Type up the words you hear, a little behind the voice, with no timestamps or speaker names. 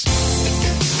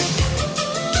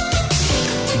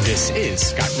This is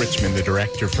Scott Richmond, the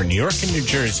director for New York and New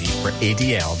Jersey for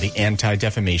ADL, the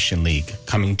Anti-Defamation League,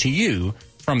 coming to you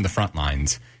from the front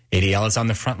lines. ADL is on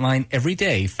the front line every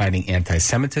day fighting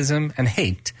anti-Semitism and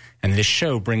hate, and this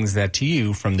show brings that to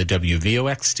you from the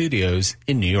WVOX studios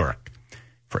in New York.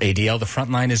 For ADL, the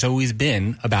front line has always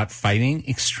been about fighting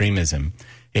extremism.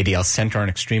 ADL's Center on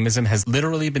Extremism has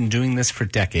literally been doing this for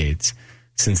decades.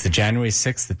 Since the January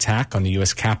 6th attack on the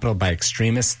U.S. Capitol by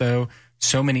extremists, though,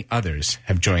 so many others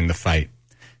have joined the fight.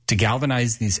 To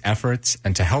galvanize these efforts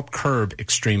and to help curb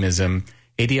extremism,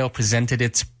 ADL presented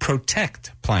its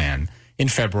Protect Plan in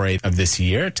February of this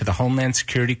year to the Homeland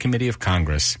Security Committee of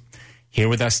Congress. Here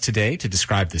with us today to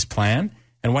describe this plan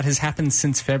and what has happened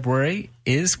since February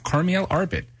is Carmiel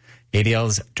Arbit,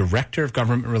 ADL's Director of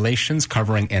Government Relations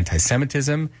covering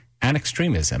anti-Semitism and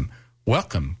extremism.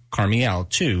 Welcome, Carmiel,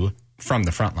 to From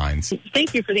the Front Lines.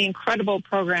 Thank you for the incredible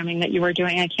programming that you are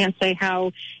doing. I can't say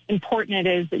how important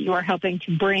it is that you are helping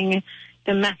to bring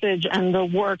the message and the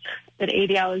work that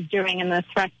ADL is doing and the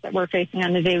threats that we're facing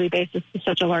on a daily basis to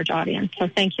such a large audience. So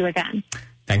thank you again.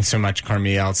 Thanks so much,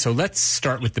 Carmiel. So let's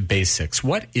start with the basics.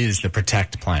 What is the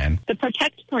Protect Plan? The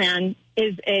Protect Plan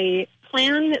is a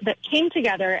plan that came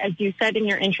together, as you said in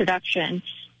your introduction,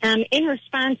 in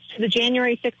response to the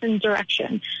January 6th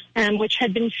insurrection, which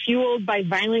had been fueled by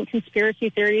violent conspiracy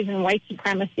theories and white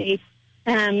supremacy,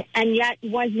 and yet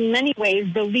was in many ways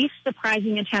the least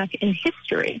surprising attack in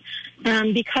history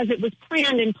because it was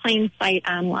planned in plain sight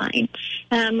online.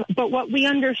 But what we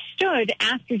understood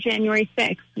after January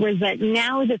 6th was that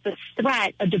now that the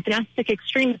threat of domestic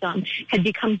extremism had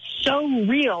become so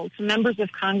real to members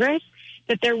of Congress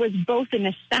that there was both a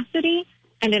necessity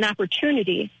and an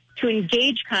opportunity to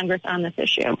engage Congress on this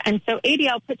issue. And so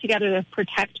ADL put together the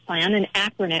Protect Plan, an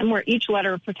acronym where each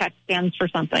letter of Protect stands for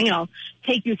something, and I'll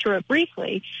take you through it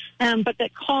briefly, but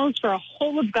that calls for a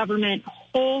whole of government,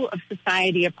 whole of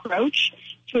society approach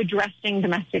to addressing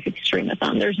domestic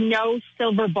extremism. There's no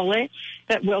silver bullet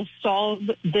that will solve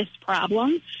this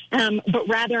problem, but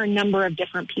rather a number of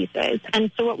different pieces.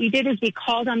 And so what we did is we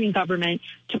called on the government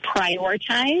to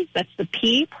prioritize, that's the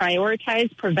P,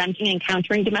 prioritize preventing and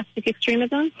countering domestic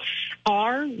extremism.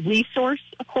 R, resource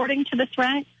according to the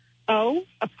threat. O,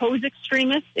 oppose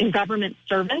extremists in government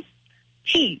service.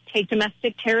 T, take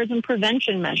domestic terrorism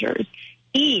prevention measures.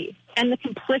 E, and the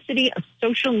complicity of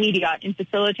social media in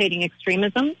facilitating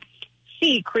extremism.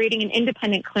 C, creating an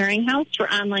independent clearinghouse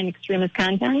for online extremist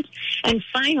content. And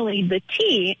finally, the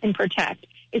T in Protect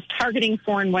is targeting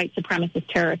foreign white supremacist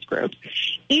terrorist groups.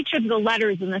 Each of the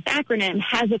letters in this acronym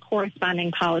has a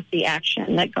corresponding policy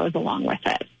action that goes along with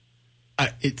it.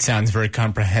 It sounds very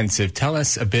comprehensive. Tell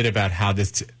us a bit about how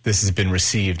this has been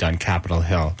received on Capitol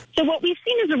Hill. So what we've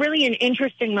seen is really an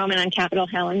interesting moment on Capitol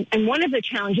Hill. And one of the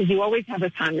challenges you always have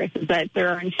with Congress is that there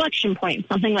are inflection points.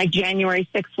 Something like January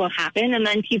 6th will happen, and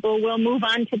then people will move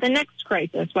on to the next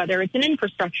crisis, whether it's an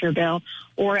infrastructure bill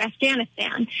or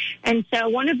Afghanistan. And so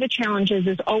one of the challenges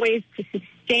is always to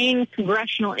sustain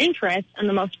congressional interest on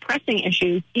the most pressing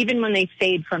issues, even when they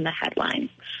fade from the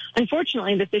headlines.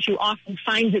 Unfortunately, this issue often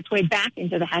finds its way back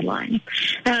into the headlines.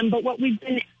 But what we've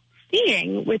been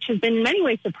seeing, which has been in many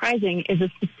ways surprising, is a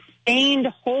sustained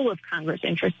whole of Congress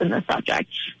interest in the subject.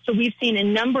 So we've seen a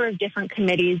number of different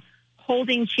committees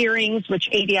holding hearings, which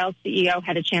ADL CEO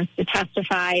had a chance to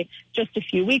testify just a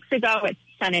few weeks ago at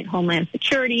Senate Homeland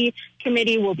Security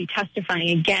Committee. We'll be testifying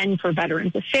again for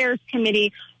Veterans Affairs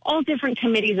Committee. All different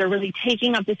committees are really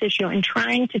taking up this issue and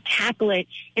trying to tackle it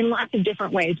in lots of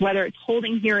different ways, whether it's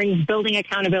holding hearings, building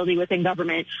accountability within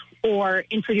government, or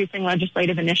introducing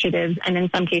legislative initiatives, and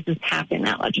in some cases passing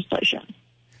that legislation.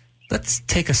 Let's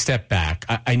take a step back.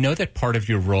 I know that part of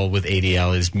your role with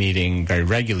ADL is meeting very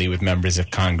regularly with members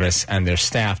of Congress and their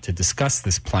staff to discuss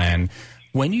this plan.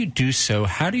 When you do so,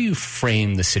 how do you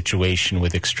frame the situation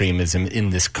with extremism in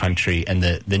this country and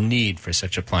the need for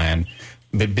such a plan?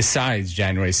 But besides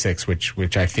January 6th,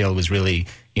 which I feel was really,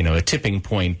 a tipping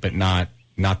point, but not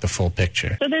the full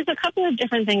picture. So there's a couple of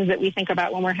different things that we think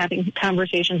about when we're having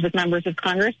conversations with members of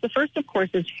Congress. The first, of course,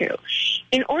 is who.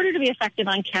 In order to be effective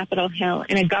on Capitol Hill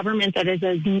in a government that is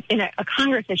in a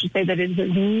Congress, I should say, that is as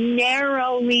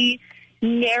narrowly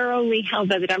held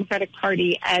by the Democratic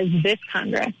Party as this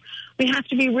Congress, we have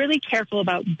to be really careful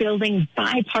about building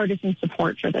bipartisan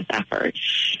support for this effort.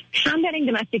 Combating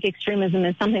domestic extremism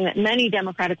is something that many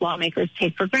Democratic lawmakers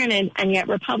take for granted, and yet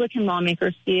Republican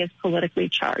lawmakers see as politically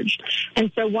charged.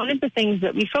 And so one of the things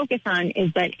that we focus on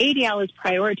is that ADL is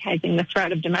prioritizing the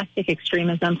threat of domestic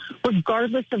extremism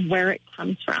regardless of where it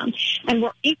comes from. And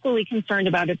we're equally concerned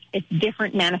about its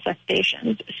different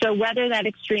manifestations. So whether that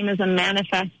extremism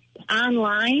manifests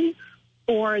online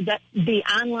or that the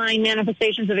online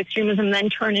manifestations of extremism then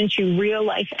turn into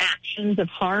real-life actions of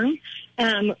harm,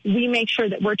 we make sure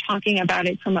that we're talking about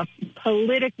it from a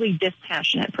politically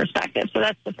dispassionate perspective. So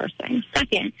that's the first thing.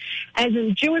 Second, as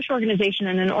a Jewish organization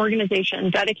and an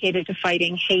organization dedicated to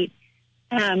fighting hate,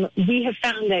 we have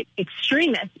found that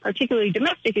extremists, particularly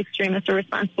domestic extremists, are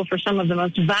responsible for some of the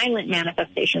most violent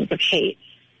manifestations of hate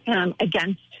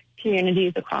against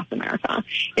communities across America.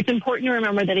 It's important to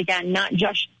remember that, again, not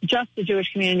just the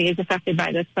Jewish community is affected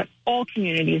by this, but all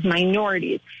communities,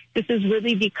 minorities. This has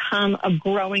really become a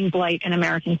growing blight in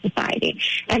American society.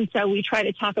 And so we try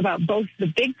to talk about both the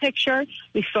big picture.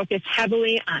 We focus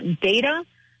heavily on data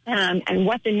and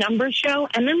what the numbers show.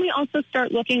 And then we also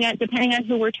start looking at, depending on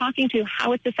who we're talking to,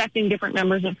 how it's affecting different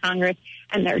members of Congress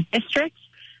and their districts,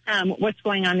 what's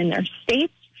going on in their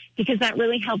states, because that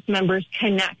really helps members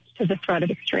connect to the threat of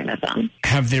extremism.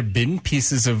 Have there been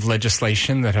pieces of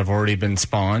legislation that have already been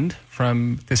spawned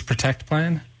from this PROTECT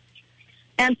plan?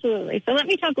 Absolutely. So let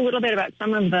me talk a little bit about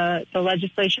some of the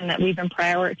legislation that we've been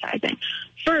prioritizing.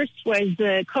 First was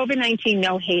the COVID-19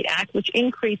 No Hate Act, which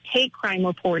increased hate crime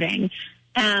reporting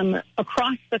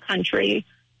across the country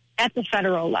at the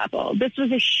federal level. This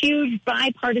was a huge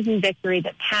bipartisan victory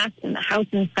that passed in the House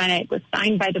and Senate, was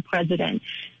signed by the president,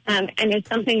 and is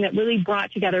something that really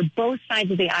brought together both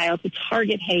sides of the aisle to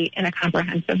target hate in a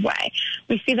comprehensive way.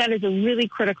 We see that as a really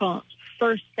critical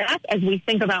first step as we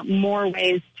think about more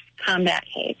ways to combat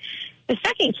hate. The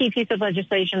second key piece of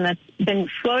legislation that's been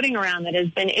floating around that has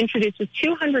been introduced with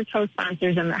 200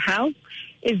 co-sponsors in the House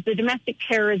is the Domestic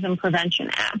Terrorism Prevention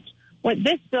Act. What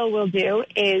this bill will do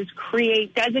is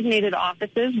create designated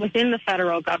offices within the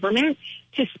federal government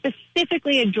to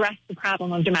specifically address the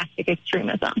problem of domestic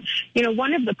extremism. You know,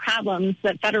 one of the problems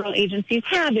that federal agencies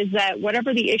have is that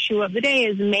whatever the issue of the day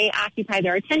is may occupy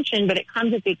their attention, but it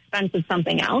comes at the expense of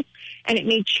something else, and it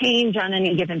may change on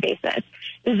any given basis.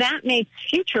 That makes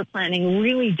future planning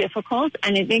really difficult,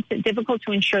 and it makes it difficult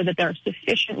to ensure that there are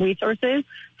sufficient resources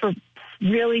for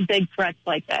really big threats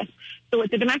like this. So what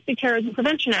the Domestic Terrorism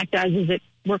Prevention Act does is it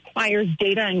requires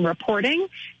data and reporting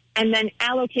and then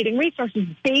allocating resources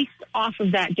based off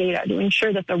of that data to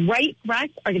ensure that the right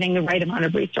threats are getting the right amount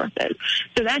of resources.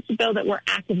 So that's a bill that we're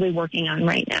actively working on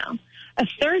right now. A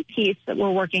third piece that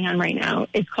we're working on right now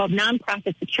is called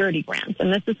nonprofit security grants,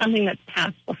 and this is something that's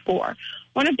passed before.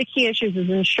 One of the key issues is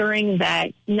ensuring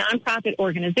that nonprofit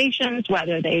organizations,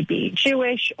 whether they be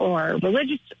Jewish or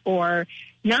religious or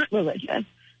not religious,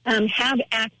 have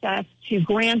access to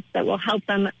grants that will help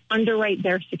them underwrite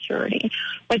their security.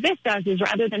 What this does is,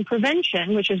 rather than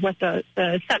prevention, which is what the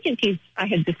second piece I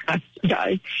had discussed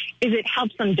does, is it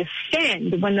helps them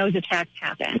defend when those attacks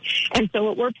happen. And so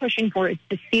what we're pushing for is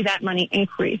to see that money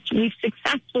increase. We've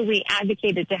successfully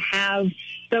advocated to have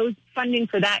those funding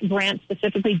for that grant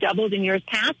specifically doubled in years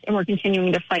past, and we're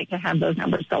continuing to fight to have those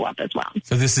numbers go up as well.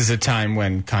 So this is a time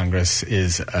when Congress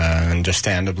is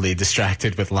understandably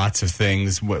distracted with lots of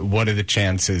things. What are the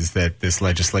chances that this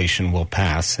legislation will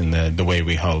pass in the way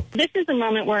we hope? This is a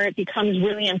moment where it becomes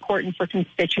really important for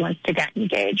constituents to get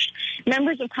engaged.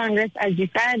 Members of Congress, as you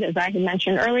said, as I had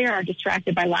mentioned earlier, are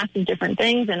distracted by lots of different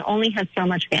things and only have so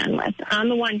much bandwidth, on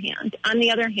the one hand. On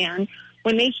the other hand,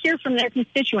 when they hear from their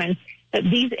constituents that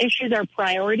these issues are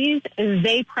priorities,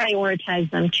 they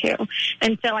prioritize them too.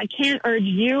 And so I can't urge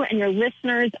you and your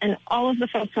listeners and all of the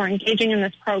folks who are engaging in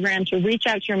this program to reach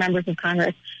out to your members of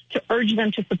Congress to urge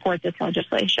them to support this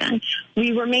legislation.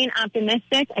 We remain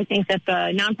optimistic. I think that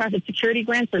the nonprofit security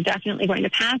grants are definitely going to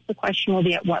pass. The question will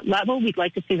be at what level. We'd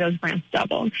like to see those grants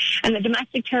doubled. And the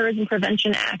Domestic Terrorism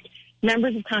Prevention Act,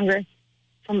 members of Congress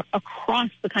from across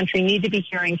the country need to be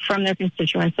hearing from their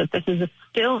constituents that this is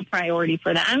still a priority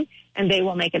for them, and they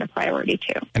will make it a priority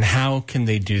too. And how can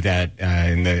they do that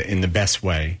in the best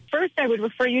way? First, I would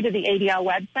refer you to the ADL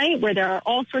website, where there are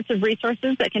all sorts of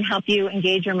resources that can help you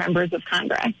engage your members of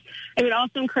Congress. I would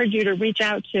also encourage you to reach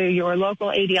out to your local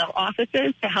ADL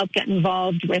offices to help get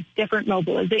involved with different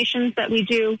mobilizations that we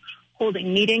do,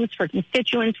 holding meetings for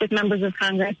constituents with members of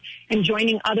Congress, and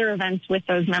joining other events with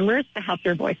those members to help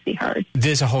their voice be heard.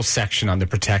 There's a whole section on the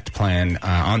PROTECT plan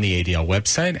on the ADL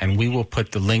website, and we will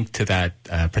put the link to that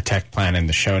PROTECT plan in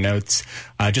the show notes.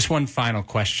 Just one final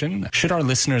question. Should our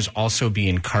listeners also be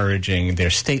encouraging their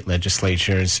state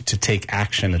legislatures to take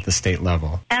action at the state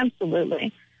level?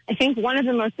 Absolutely. I think one of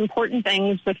the most important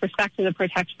things with respect to the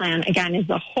PROTECT plan, again, is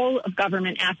the whole of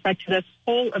government aspect to this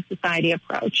whole of society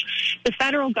approach. The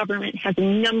federal government has a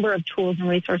number of tools and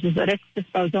resources at its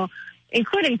disposal,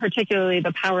 including particularly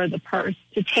the power of the purse,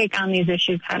 to take on these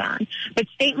issues head on. But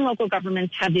state and local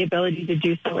governments have the ability to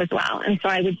do so as well. And so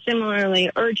I would similarly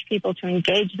urge people to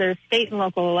engage their state and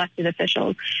local elected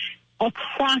officials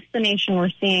across the nation, we're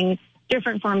seeing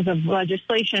different forms of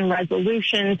legislation,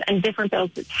 resolutions, and different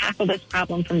bills that tackle this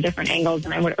problem from different angles,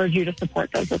 and I would urge you to support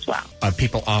those as well.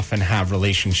 People often have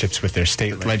relationships with their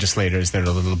state legislators that are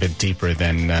a little bit deeper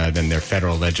than their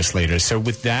federal legislators. So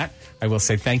with that, I will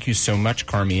say thank you so much,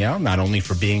 Carmiel, not only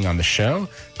for being on the show,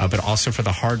 but also for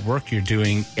the hard work you're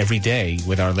doing every day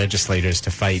with our legislators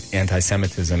to fight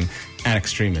anti-Semitism and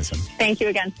extremism. Thank you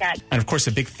again, Scott. And, of course,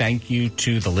 a big thank you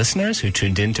to the listeners who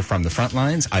tuned in to From the Front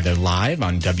Lines, either live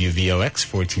on WVOX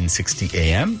 1460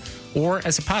 AM or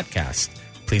as a podcast.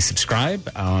 Please subscribe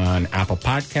on Apple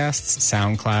Podcasts,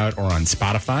 SoundCloud, or on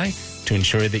Spotify to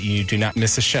ensure that you do not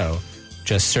miss a show.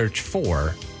 Just search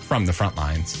for From the Front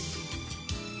Lines.